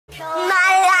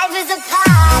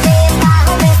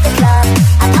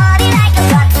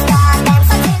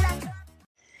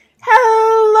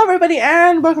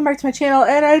everyone, welcome back to my channel,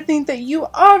 and I think that you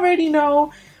already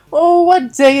know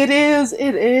what day it is.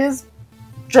 It is,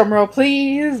 drumroll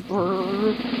please,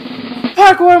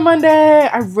 Parkour Monday!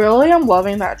 I really am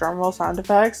loving that drumroll sound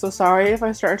effect, so sorry if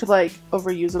I start to like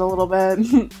overuse it a little bit.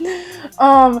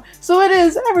 So it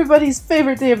is everybody's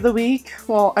favorite day of the week.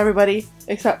 Well, everybody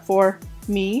except for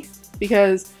me,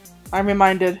 because I'm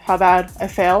reminded how bad I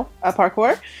fail at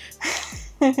parkour.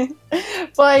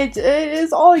 But it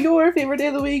is all your favorite day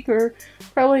of the week, or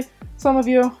probably some of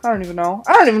you. I don't even know.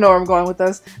 I don't even know where I'm going with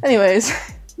this. Anyways,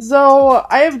 so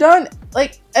I have done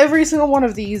like every single one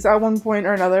of these at one point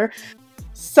or another.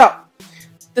 So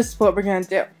this is what we're gonna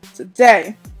do.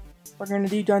 Today we're gonna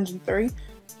do Dungeon 3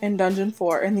 and Dungeon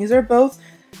 4, and these are both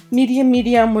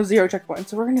medium with 0 checkpoints.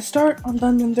 So we're gonna start on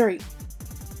Dungeon 3.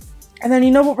 And then you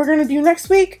know what we're gonna do next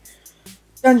week?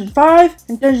 Dungeon 5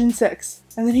 and Dungeon 6.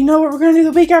 And then you know what we're gonna do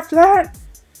the week after that?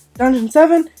 Dungeon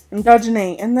 7 and Dungeon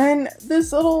 8. And then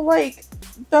this little like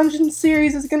dungeon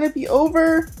series is gonna be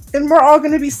over and we're all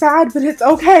gonna be sad, but it's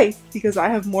okay because I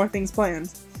have more things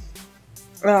planned.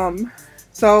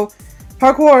 So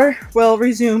parkour will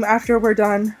resume after we're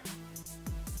done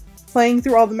playing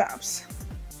through all the maps.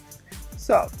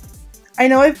 So I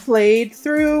know I've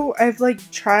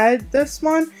like tried this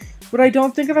one, but I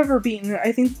don't think I've ever beaten it.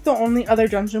 I think the only other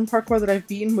dungeon parkour that I've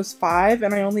beaten was 5,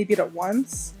 and I only beat it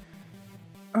once.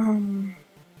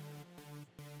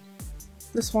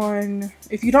 This one,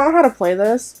 if you don't know how to play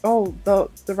this, oh, the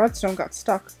redstone got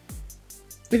stuck.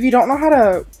 If you don't know how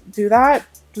to do that,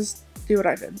 just do what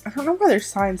I did. I don't know why there's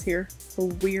signs here. So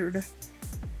weird.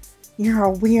 You're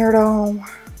a weirdo.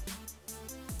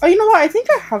 Oh, you know what? I think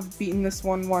I have beaten this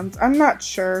one once. I'm not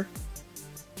sure.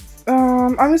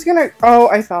 I'm just gonna... Oh,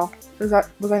 I fell. Was I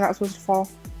not supposed to fall?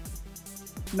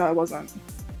 No, I wasn't.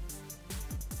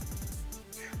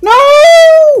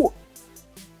 No!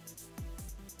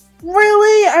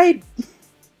 Really?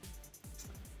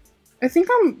 I think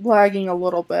I'm lagging a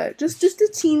little bit. Just a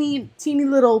teeny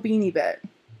little beanie bit.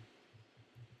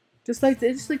 Just like the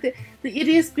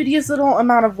ittiest bittiest little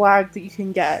amount of lag that you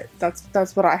can get.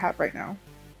 That's what I have right now.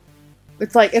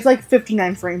 It's like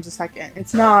 59 frames a second.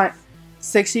 It's not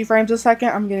 60 frames a second.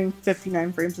 I'm getting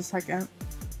 59 frames a second.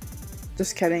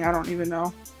 Just kidding. I don't even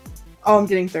know. Oh, I'm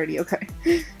getting 30. Okay.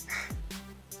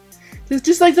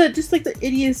 just like the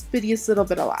ittiest bittiest little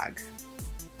bit of lag,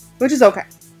 which is okay.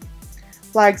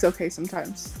 Lag's okay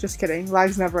sometimes. Just kidding.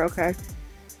 Lag's never okay.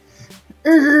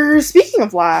 Speaking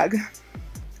of lag,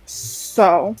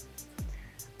 so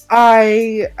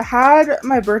I had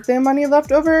my birthday money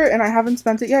left over and I haven't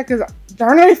spent it yet because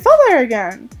darn it, I fell there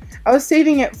again. I was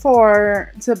saving it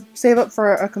to save up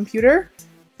for a computer,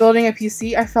 building a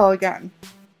PC. I fell again.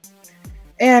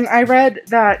 And I read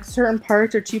that certain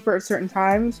parts are cheaper at certain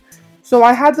times. So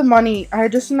I had the money, I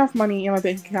had just enough money in my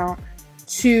bank account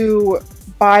to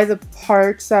buy the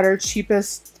parts that are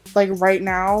cheapest like right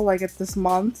now, like at this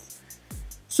month.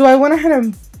 So I went ahead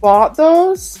and bought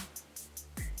those.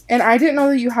 And I didn't know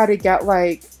that you had to get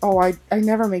like, oh, I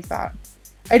never make that.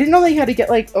 I didn't know that you had to get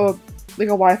like a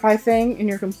Wi-Fi thing in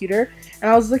your computer. And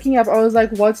I was looking up, I was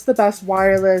like, what's the best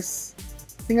wireless,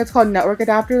 I think it's called network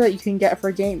adapter, that you can get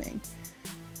for gaming.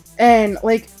 And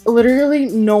like literally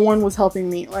no one was helping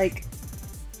me. Like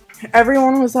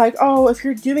everyone was like, oh, if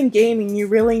you're doing gaming, you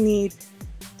really need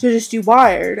to just do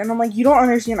wired. And I'm like, you don't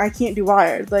understand, I can't do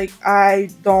wired. Like I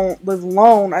don't live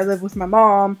alone, I live with my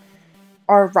mom.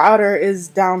 Our router is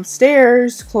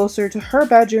downstairs, closer to her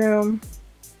bedroom.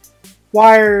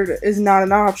 Wired is not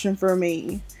an option for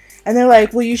me. And they're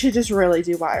like, well, you should just really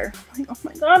do wired. I'm like, oh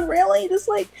my god, really? Just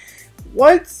like,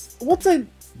 what's a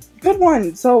good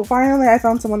one? So finally I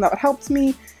found someone that helped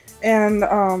me and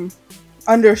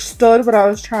understood what I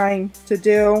was trying to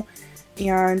do.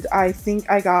 And I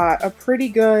think I got a pretty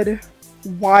good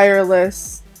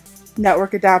wireless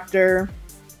network adapter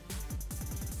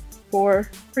for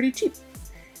pretty cheap.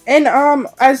 And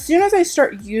as soon as I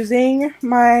start using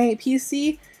my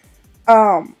PC,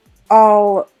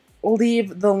 I'll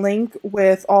leave the link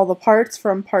with all the parts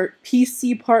from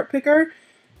PC Part Picker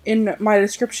in my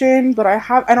description. But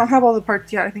I don't have all the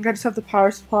parts yet. I think I just have the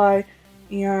power supply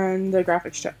and the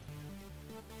graphics chip.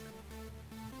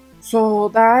 So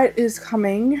that is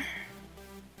coming.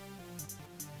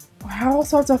 I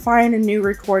also have to find a new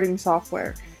recording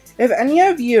software. If any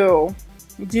of you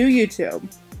do YouTube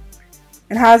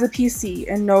and has a PC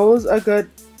and knows a good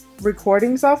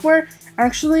recording software,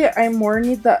 actually I more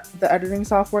need the editing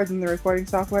software than the recording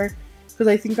software, because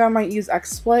I think I might use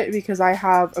XSplit because I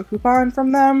have a coupon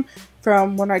from them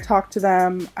from when I talked to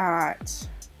them at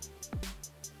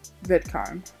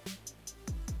VidCon.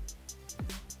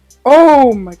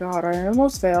 Oh my god, I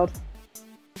almost failed.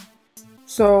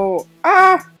 So,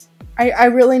 I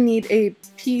really need a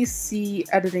PC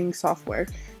editing software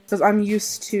because I'm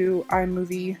used to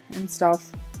iMovie and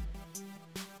stuff.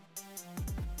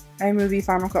 iMovie,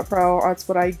 Final Cut Pro, that's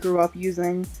what I grew up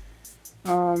using.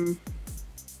 So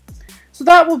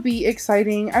that will be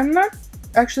exciting. I'm not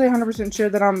actually 100% sure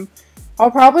that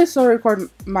I'll probably still record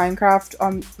Minecraft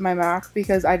on my Mac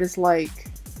because I just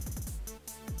like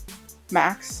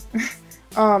Macs.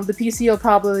 The PC will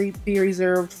probably be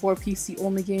reserved for PC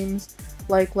only games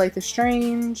like Life is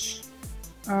Strange,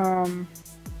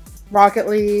 Rocket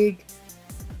League,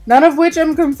 none of which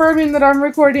I'm confirming that I'm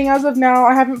recording as of now.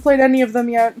 I haven't played any of them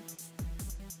yet.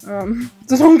 So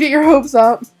don't get your hopes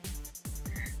up.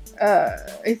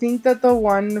 I think that the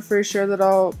one for sure that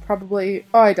I'll probably...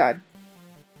 Oh, I died.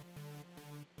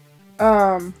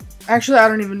 Actually, I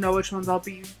don't even know which ones I'll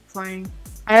be playing.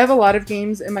 I have a lot of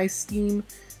games in my Steam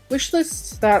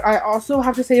wishlist that I also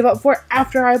have to save up for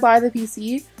after I buy the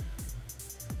PC.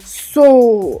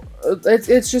 So,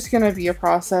 it's just gonna be a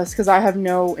process because I have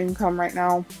no income right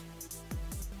now.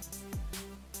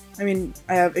 I mean,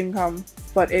 I have income,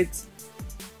 but it's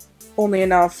only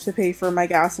enough to pay for my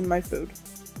gas and my food.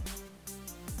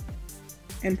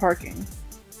 And parking.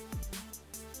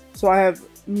 So I have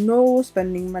no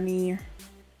spending money.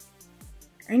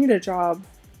 I need a job.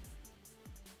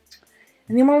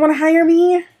 Anyone want to hire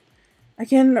me? I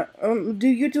can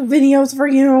do YouTube videos for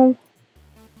you.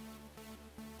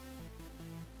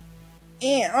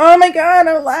 And, oh my god,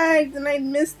 I lagged and I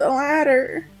missed the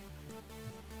ladder.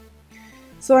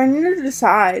 So I need to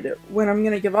decide when I'm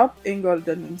going to give up and go to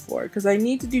Dungeon 4. Because I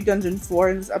need to do Dungeon 4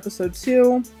 in this episode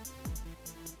too.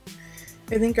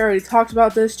 I think I already talked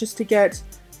about this just to get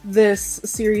this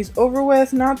series over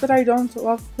with. Not that I don't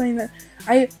love playing that.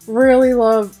 I really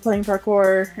love playing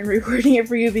parkour and recording it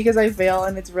for you because I fail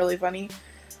and it's really funny.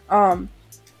 Oh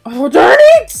darn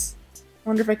it! I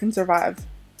wonder if I can survive.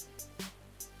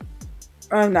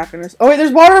 I'm not gonna. Oh wait,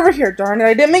 there's water over here. Darn it!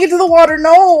 I didn't make it to the water.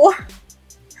 No.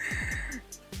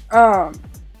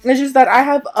 It's just that I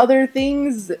have other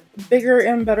things, bigger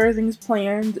and better things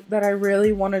planned that I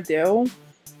really want to do.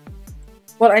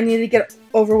 But I need to get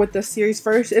over with this series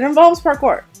first. It involves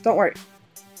parkour. Don't worry.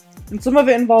 And some of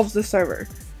it involves the server.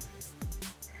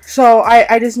 So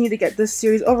I just need to get this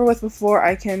series over with before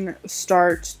I can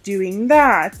start doing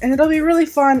that. And it'll be really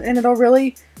fun and it'll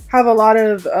really have a lot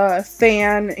of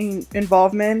fan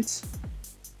involvement.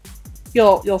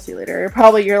 You'll see later.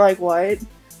 Probably you're like, what?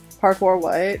 Parkour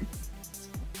what?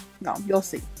 No, you'll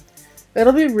see.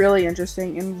 It'll be really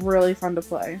interesting and really fun to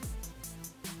play.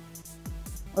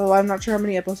 Oh, I'm not sure how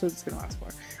many episodes it's gonna last for.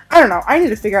 I don't know. I need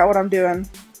to figure out what I'm doing.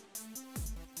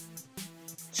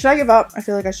 Should I give up? I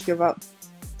feel like I should give up.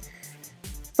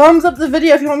 Thumbs up the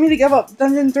video if you want me to give up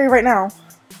Dungeon 3 right now.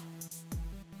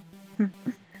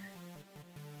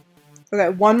 Okay,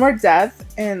 one more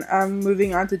death, and I'm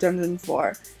moving on to Dungeon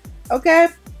 4. Okay?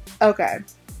 Okay.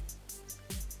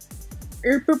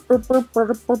 I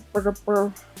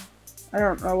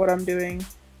don't know what I'm doing.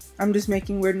 I'm just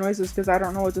making weird noises because I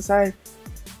don't know what to say.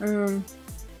 But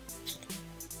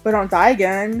don't die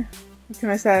again. What can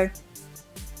I say?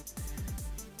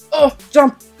 Oh,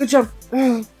 jump! Good jump!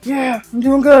 Oh, yeah, I'm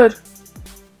doing good.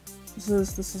 This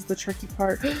is the tricky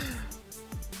part.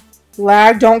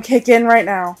 Lag, don't kick in right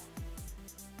now.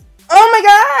 Oh my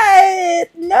god!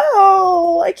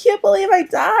 No! I can't believe I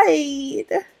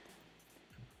died.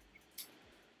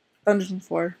 Dungeon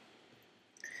 4.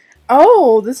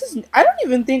 Oh, this is... I don't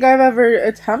even think I've ever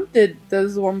attempted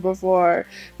this one before.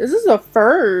 This is a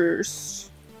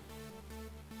first.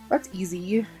 That's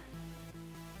easy.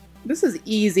 This is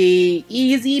easy.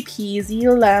 Easy peasy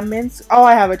lemons. Oh,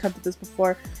 I have attempted this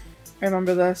before. I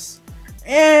remember this.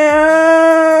 Ew,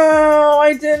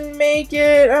 I didn't make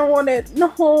it. I want it.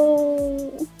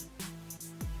 No.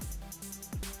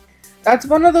 That's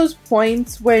one of those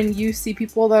points when you see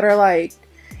people that are like,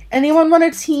 anyone want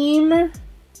a team?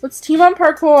 Let's team on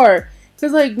parkour.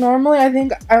 Because like normally I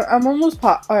think I'm almost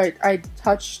I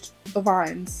touched the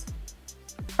vines.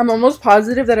 I'm almost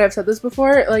positive that I've said this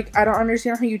before. Like, I don't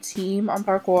understand how you team on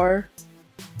parkour.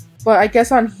 But I guess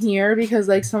on here, because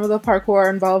like some of the parkour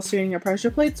involves shooting your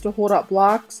pressure plates to hold up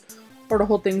blocks or to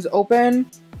hold things open,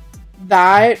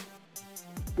 that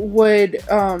would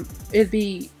it'd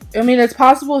be, I mean, it's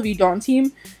possible if you don't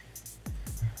team,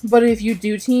 but if you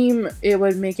do team, it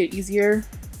would make it easier.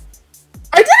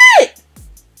 I did it!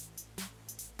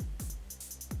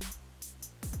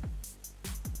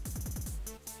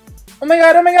 Oh my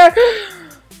god, oh my god!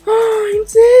 Oh, I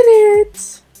did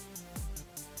it!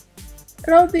 I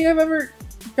don't think I've ever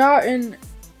gotten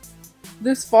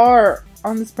this far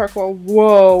on this parkour.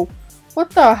 Whoa. What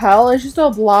the hell? It's just a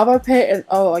lava pit and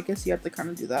oh, I guess you have to kind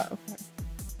of do that. Okay.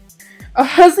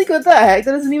 I was like, what the heck?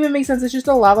 That doesn't even make sense. It's just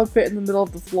a lava pit in the middle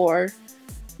of the floor.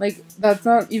 Like, that's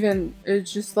not even,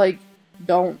 it's just like,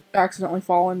 don't accidentally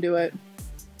fall into it.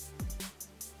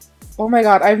 Oh my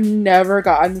god, I've never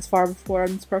gotten this far before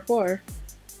on this parkour.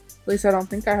 At least I don't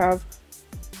think I have.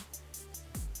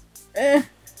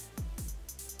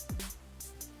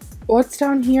 What's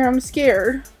down here? I'm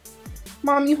scared.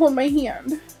 Mom, you hold my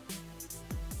hand.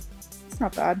 It's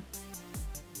not bad.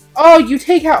 Oh, you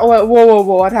take out. Oh, whoa, whoa,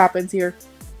 whoa. What happens here?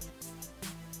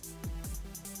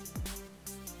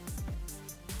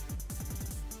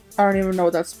 I don't even know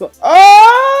what that's supposed.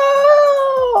 Oh!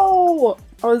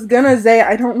 I was gonna say,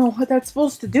 I don't know what that's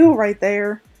supposed to do right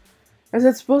there. Is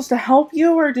it supposed to help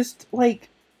you or just like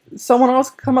someone else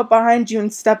could come up behind you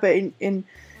and step it and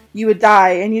you would die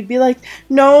and you'd be like,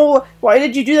 no, why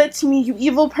did you do that to me, you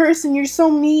evil person, you're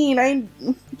so mean,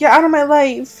 get out of my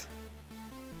life.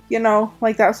 You know,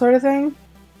 like that sort of thing.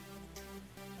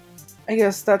 I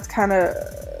guess that's kind of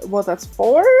what that's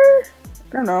for? I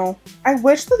don't know. I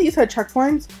wish that these had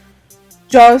checkpoints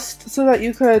just so that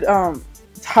you could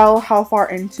tell how far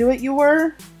into it you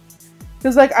were.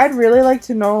 Because like I'd really like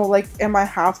to know, like, am I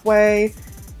halfway?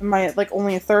 Am I like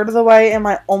only a third of the way? Am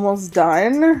I almost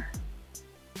done?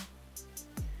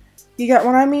 You get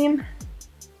what I mean?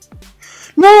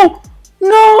 No! No!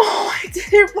 I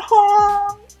did it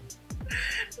wrong!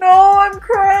 No, I'm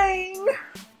crying!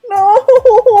 No!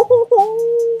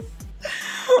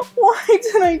 Why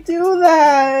did I do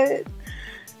that?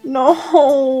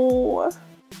 No!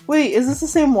 Wait, is this the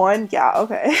same one? Yeah,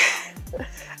 okay.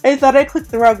 I thought I clicked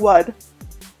the wrong one.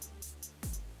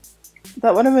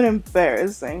 That would have been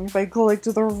embarrassing if I clicked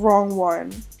the wrong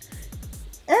one.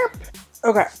 Erp.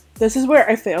 Okay, this is where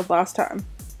I failed last time.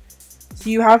 So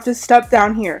you have to step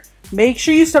down here. Make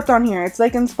sure you step down here. It's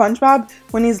like in SpongeBob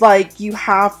when he's like, you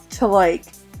have to like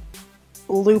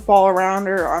loop all around,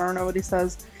 or I don't know what he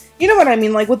says. You know what I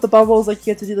mean? Like with the bubbles, like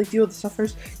you have to do like deal with the stuff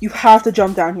first. You have to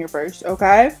jump down here first,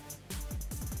 okay?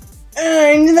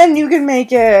 And then you can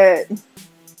make it.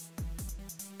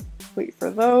 Wait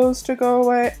for those to go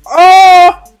away.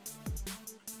 Oh!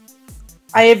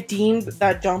 I have deemed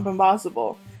that jump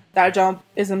impossible. That jump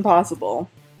is impossible.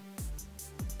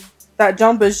 That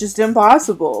jump is just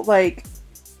impossible. Like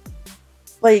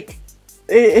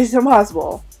it's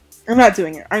impossible. I'm not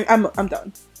doing it. I'm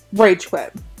done. Rage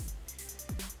quit.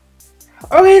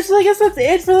 Okay, so I guess that's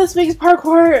it for this week's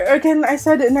parkour. Again, I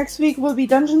said next week will be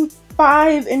Dungeon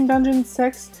 5 and Dungeon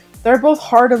 6. They're both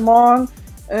hard and long.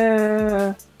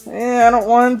 I don't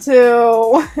want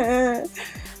to.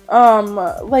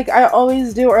 Like I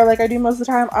always do, or like I do most of the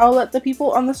time, I'll let the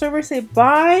people on the server say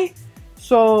bye.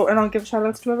 So, and I'll give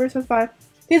shoutouts to whoever says bye.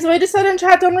 Okay, so I just said in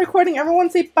chat, done recording, everyone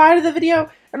say bye to the video,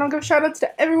 and I'll give shoutouts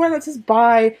to everyone that says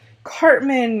bye.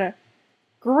 Cartman,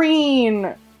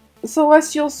 Green,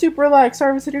 Celestial Superlex,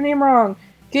 sorry if I said your name wrong,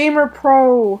 Gamer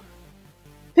Pro,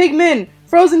 Pigman,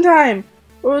 Frozen Time,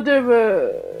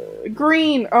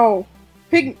 Green, oh,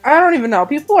 Pig, I don't even know.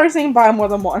 People are saying bye more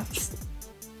than once.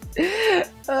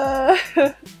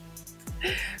 Bye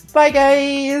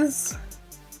guys.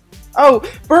 Oh,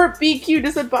 Burt BQ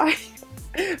just said bye.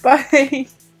 Bye.